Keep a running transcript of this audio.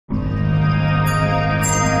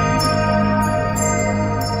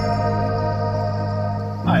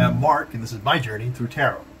and this is my journey through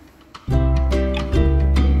tarot.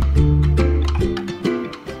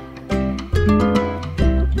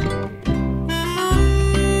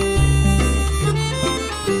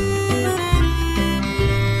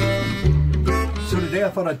 So today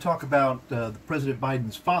I thought I'd talk about President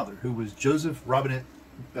Biden's father, who was Joseph Robinette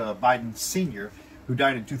Biden Sr., who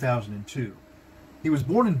died in 2002. He was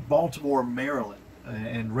born in Baltimore, Maryland,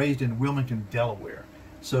 and raised in Wilmington, Delaware.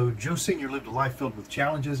 So Joe Sr. lived a life filled with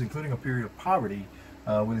challenges, including a period of poverty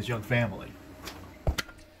with his young family.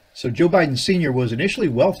 So Joe Biden Sr. was initially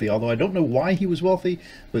wealthy, although I don't know why he was wealthy,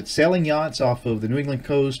 but sailing yachts off of the New England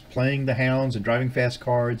coast, playing the hounds and driving fast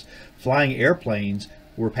cars, flying airplanes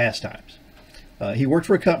were pastimes. He worked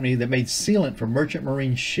for a company that made sealant for merchant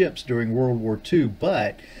marine ships during World War II,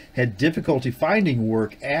 but had difficulty finding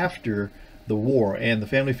work after the war, and the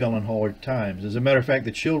family fell on hard times. As a matter of fact,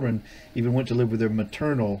 the children even went to live with their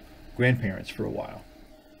maternal grandparents for a while.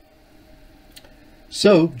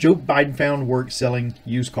 So Joe Biden found work selling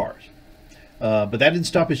used cars, but that didn't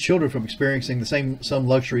stop his children from experiencing some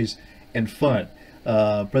luxuries and fun.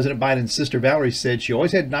 President Biden's sister Valerie said she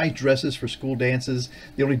always had nice dresses for school dances.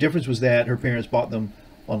 The only difference was that her parents bought them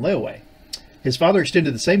on layaway. His father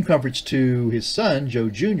extended the same comforts to his son,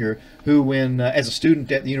 Joe Jr., who, when as a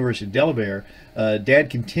student at the University of Delaware,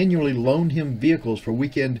 Dad continually loaned him vehicles for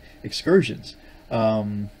weekend excursions.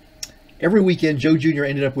 Every weekend, Joe Jr.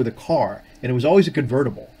 ended up with a car, and it was always a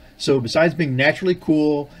convertible. So besides being naturally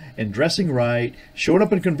cool and dressing right, showing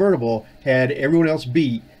up in a convertible had everyone else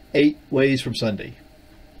beat 8 ways from Sunday.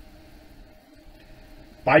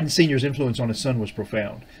 Biden Sr.'s influence on his son was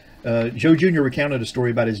profound. Joe Jr. recounted a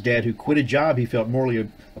story about his dad who quit a job he felt morally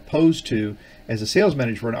opposed to as a sales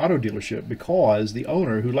manager for an auto dealership because the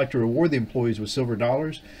owner, who liked to reward the employees with silver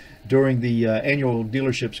dollars, during the annual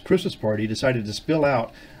dealership's Christmas party decided to spill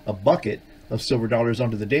out a bucket of silver dollars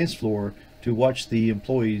onto the dance floor to watch the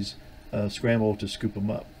employees scramble to scoop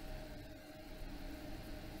them up.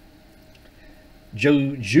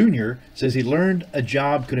 Joe Jr. says he learned a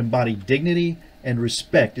job could embody dignity and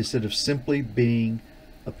respect instead of simply being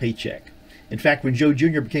a paycheck. In fact, when Joe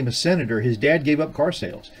Jr. became a senator, his dad gave up car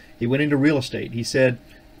sales. He went into real estate. He said,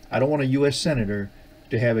 "I don't want a U.S. senator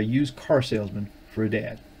to have a used car salesman for a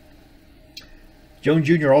dad." Joe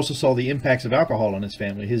Jr. also saw the impacts of alcohol on his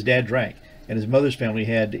family. His dad drank, and his mother's family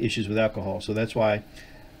had issues with alcohol, so that's why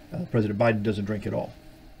President Biden doesn't drink at all.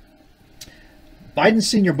 Biden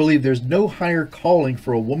Sr. believed there's no higher calling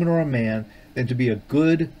for a woman or a man than to be a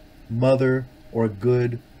good mother or a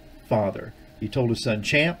good father. He told his son,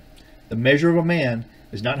 "Champ, the measure of a man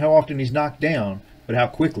is not how often he's knocked down, but how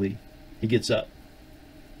quickly he gets up."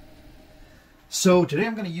 So today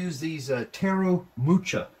I'm going to use these Tarot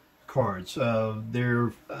Mucha cards.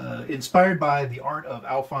 They're inspired by the art of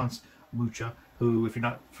Alphonse Mucha, who, if you're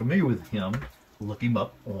not familiar with him, look him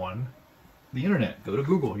up on the internet. Go to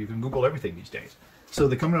Google. You can Google everything these days. So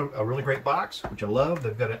they come in a really great box, which I love.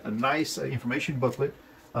 They've got a nice information booklet,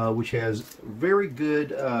 which has very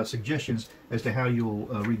good suggestions as to how you'll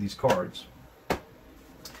read these cards.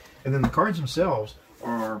 And then the cards themselves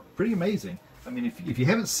are pretty amazing. I mean, if you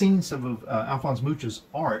haven't seen some of Alphonse Mucha's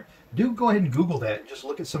art, do go ahead and Google that and just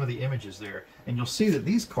look at some of the images there, and you'll see that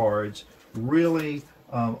these cards really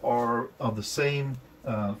are of the same,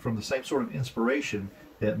 from the same sort of inspiration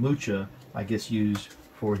that Mucha, I guess, used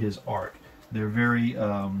for his art. They're very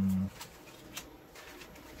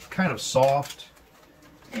kind of soft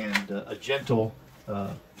and a gentle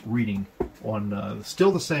reading on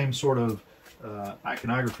still the same sort of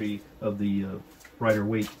iconography of the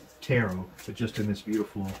Rider-Waite Tarot, but just in this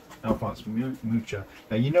beautiful Alphonse Mucha.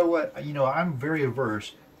 Now, you know what? I'm very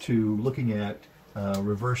averse to looking at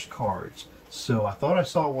reversed cards. So I thought I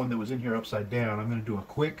saw one that was in here upside down. I'm going to do a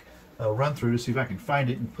quick run through to see if I can find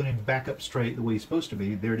it and put him back up straight the way he's supposed to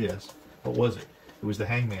be. There it is. What was it? It was the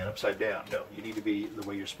Hangman upside down. No, you need to be the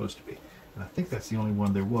way you're supposed to be. And I think that's the only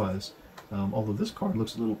one there was. Although this card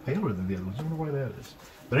looks a little paler than the other ones. I wonder why that is.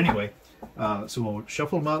 But anyway, so we'll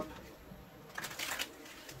shuffle them up.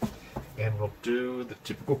 And we'll do the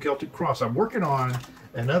typical Celtic cross. I'm working on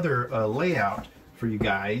another layout for you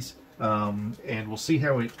guys, and we'll see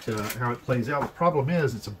how it plays out. The problem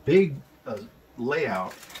is it's a big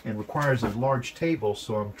layout and requires a large table,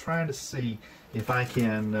 so I'm trying to see if I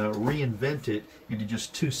can reinvent it into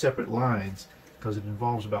just 2 separate lines, because it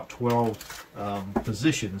involves about 12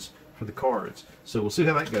 positions for the cards. So we'll see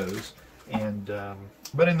how that goes. And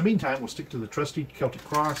but in the meantime, we'll stick to the trusty Celtic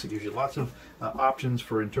cross. It gives you lots of options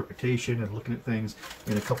for interpretation and looking at things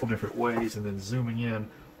in a couple different ways, and then zooming in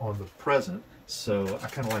on the present. So I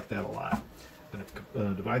kind of like that a lot. I'm going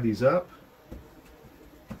to divide these up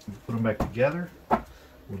and put them back together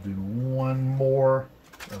We'll do one more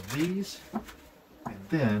of these, and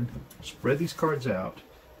then spread these cards out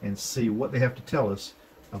and see what they have to tell us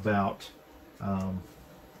about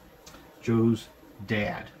Joe's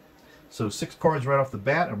dad. So 6 cards right off the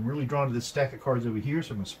bat. I'm really drawn to this stack of cards over here,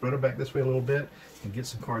 so I'm going to spread them back this way a little bit and get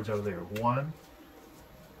some cards out of there. 1,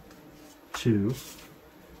 2,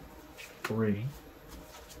 3,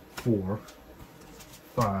 4,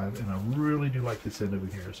 5, and I really do like this end over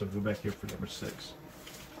here, so I'll go back here for number 6.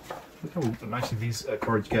 Look how nicely these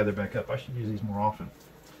cards gather back up. I should use these more often.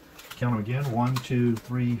 Count them again. 1, 2,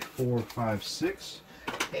 3, 4, 5, 6.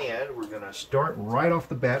 And we're going to start right off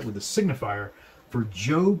the bat with a signifier for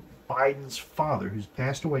Joe Biden's father, who's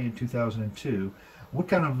passed away in 2002. What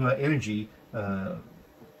kind of energy, Dad,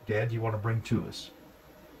 do you want to bring to us?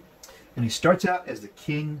 And he starts out as the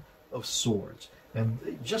King of Swords.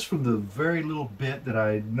 And just from the very little bit that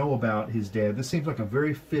I know about his dad, this seems like a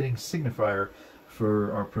very fitting signifier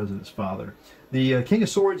for our president's father. The King of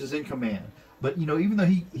Swords is in command, but you know, even though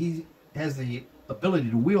he has the ability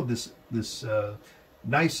to wield this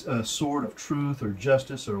nice sword of truth or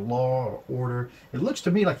justice or law or order, it looks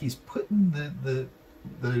to me like he's putting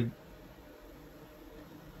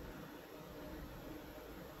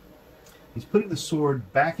he's putting the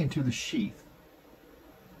sword back into the sheath,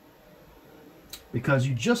 because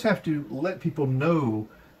you just have to let people know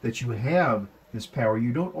that you have this power.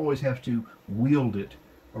 You don't always have to wield it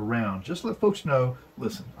around. Just let folks know,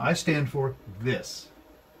 listen, I stand for this.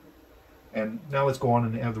 And now let's go on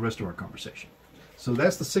and have the rest of our conversation. So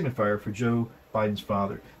that's the signifier for Joe Biden's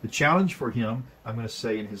father. The challenge for him, I'm going to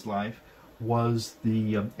say, in his life was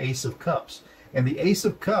the Ace of Cups. And the Ace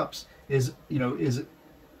of Cups is, you know, the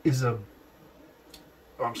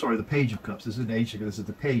Page of Cups. This is an Ace. This is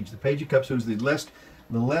the Page. The Page of Cups, who's the less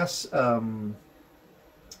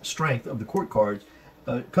strength of the court cards,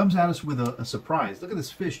 comes at us with a surprise. Look at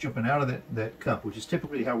this fish jumping out of that cup, which is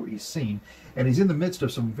typically how he's seen. And he's in the midst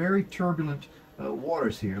of some very turbulent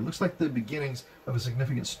waters here. It looks like the beginnings of a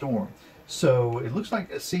significant storm. So it looks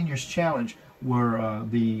like a senior's challenge were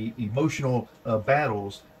the emotional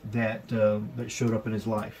battles that showed up in his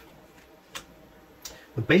life.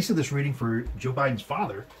 The base of this reading for Joe Biden's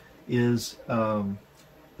father is the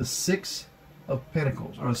 6 of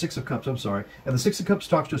Pentacles, or the 6 of Cups, I'm sorry. And the 6 of Cups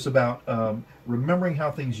talks to us about remembering how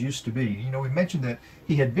things used to be. You know, we mentioned that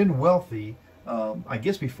he had been wealthy, I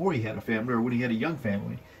guess before he had a family, or when he had a young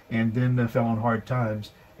family, and then fell on hard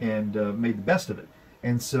times and made the best of it.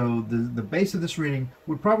 And so the base of this reading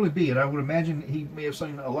would probably be, and I would imagine he may have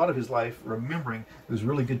spent a lot of his life remembering those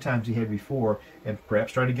really good times he had before and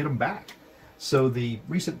perhaps trying to get them back. So the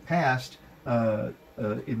recent past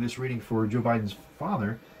in this reading for Joe Biden's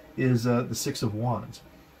father is the 6 of Wands.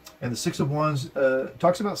 And the 6 of Wands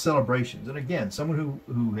talks about celebrations. And again, someone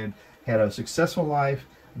who had a successful life,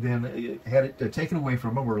 then had it taken away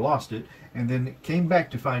from him or lost it, and then came back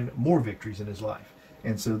to find more victories in his life.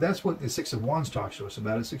 And so that's what the 6 of Wands talks to us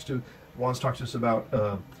about. The 6 of Wands talks to us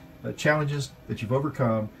about challenges that you've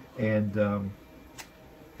overcome and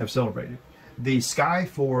have celebrated. The sky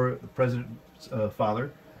for the president's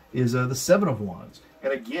father is the 7 of Wands.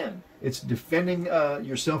 And again, it's defending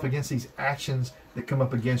yourself against these actions that come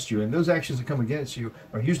up against you. And those actions that come against you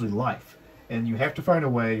are usually life. And you have to find a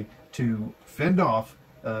way to fend off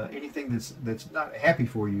anything that's not happy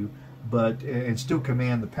for you, but and still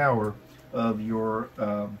command the power of your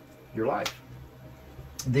life.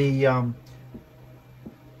 The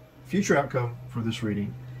future outcome for this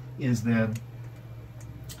reading is then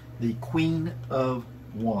the Queen of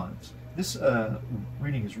Wands. This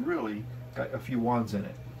reading has really got a few wands in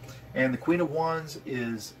it, and the Queen of Wands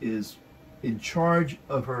is in charge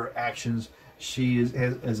of her actions. She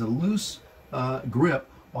has a loose grip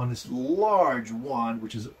on this large wand,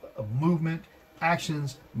 which is a movement,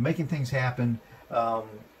 actions, making things happen.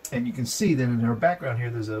 And you can see that in her background here,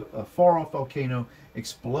 there's a far-off volcano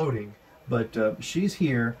exploding. But she's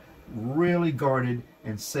here, really guarded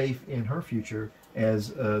and safe in her future as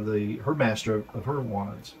her master of her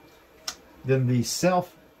wands. Then the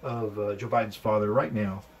self of Joe Biden's father right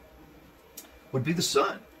now would be the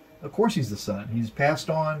Sun. Of course he's the Sun. He's passed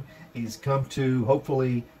on. He's come to,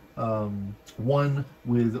 hopefully, one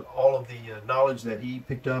with all of the knowledge that he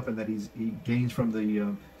picked up and that he gains from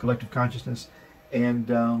the collective consciousness.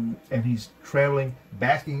 And he's traveling,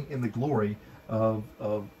 basking in the glory of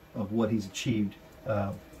what he's achieved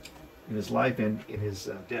in his life and in his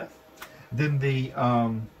death. Then the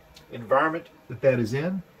environment that is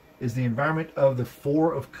in is the environment of the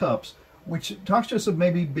 4 of Cups, which talks to us of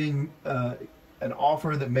maybe being an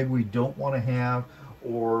offer that maybe we don't want to have,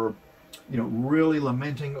 or really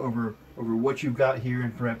lamenting over what you've got here,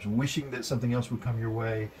 and perhaps wishing that something else would come your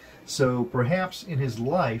way. So perhaps in his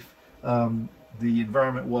life, the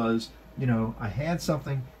environment was, I had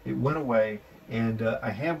something, it went away, and I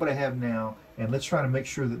have what I have now, and let's try to make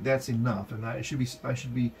sure that that's enough, and I should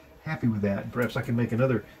be happy with that, and perhaps I can make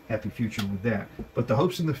another happy future with that. But the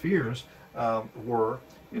hopes and the fears were,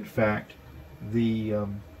 in fact, the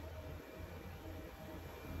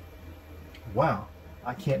wow,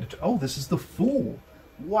 I can't. Oh, this is the Fool.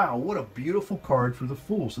 Wow, what a beautiful card for the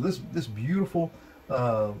Fool. So this beautiful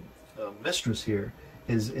mistress here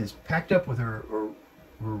is packed up with her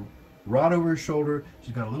rod over her shoulder.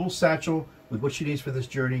 She's got a little satchel with what she needs for this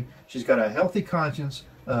journey. She's got a healthy conscience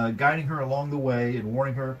guiding her along the way and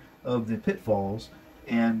warning her of the pitfalls,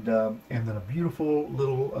 and then a beautiful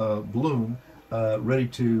little bloom ready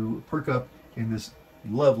to perk up in this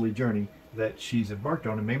lovely journey that she's embarked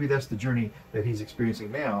on. And maybe that's the journey that he's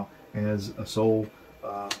experiencing now as a soul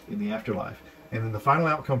in the afterlife. And then the final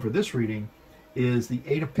outcome for this reading is the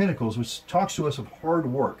Eight of Pentacles, which talks to us of hard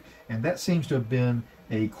work, and that seems to have been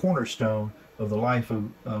a cornerstone of the life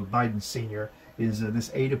of Biden Sr. is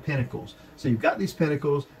this Eight of Pentacles. So you've got these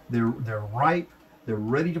pentacles, they're ripe, they're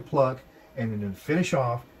ready to pluck, and then finish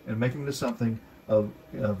off and make them into something of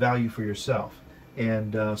value for yourself.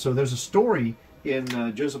 And so there's a story in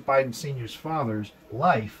Joseph Biden Sr.'s father's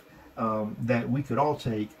life that we could all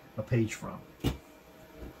take a page from.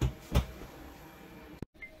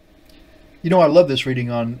 I love this reading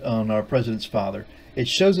on our president's father. It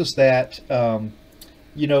shows us that,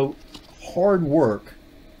 hard work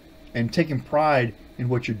and taking pride in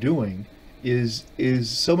what you're doing is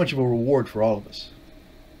so much of a reward for all of us.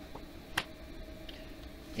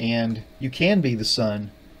 And you can be the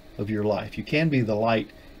sun of your life. You can be the light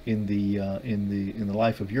in the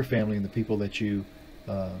life of your family and the people that you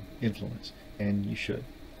influence, and you should.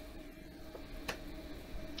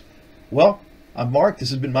 Well, I'm Mark.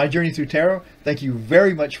 This has been my journey through tarot. Thank you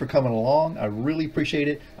very much for coming along. I really appreciate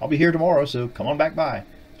it. I'll be here tomorrow, so come on back by.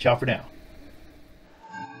 Ciao for now.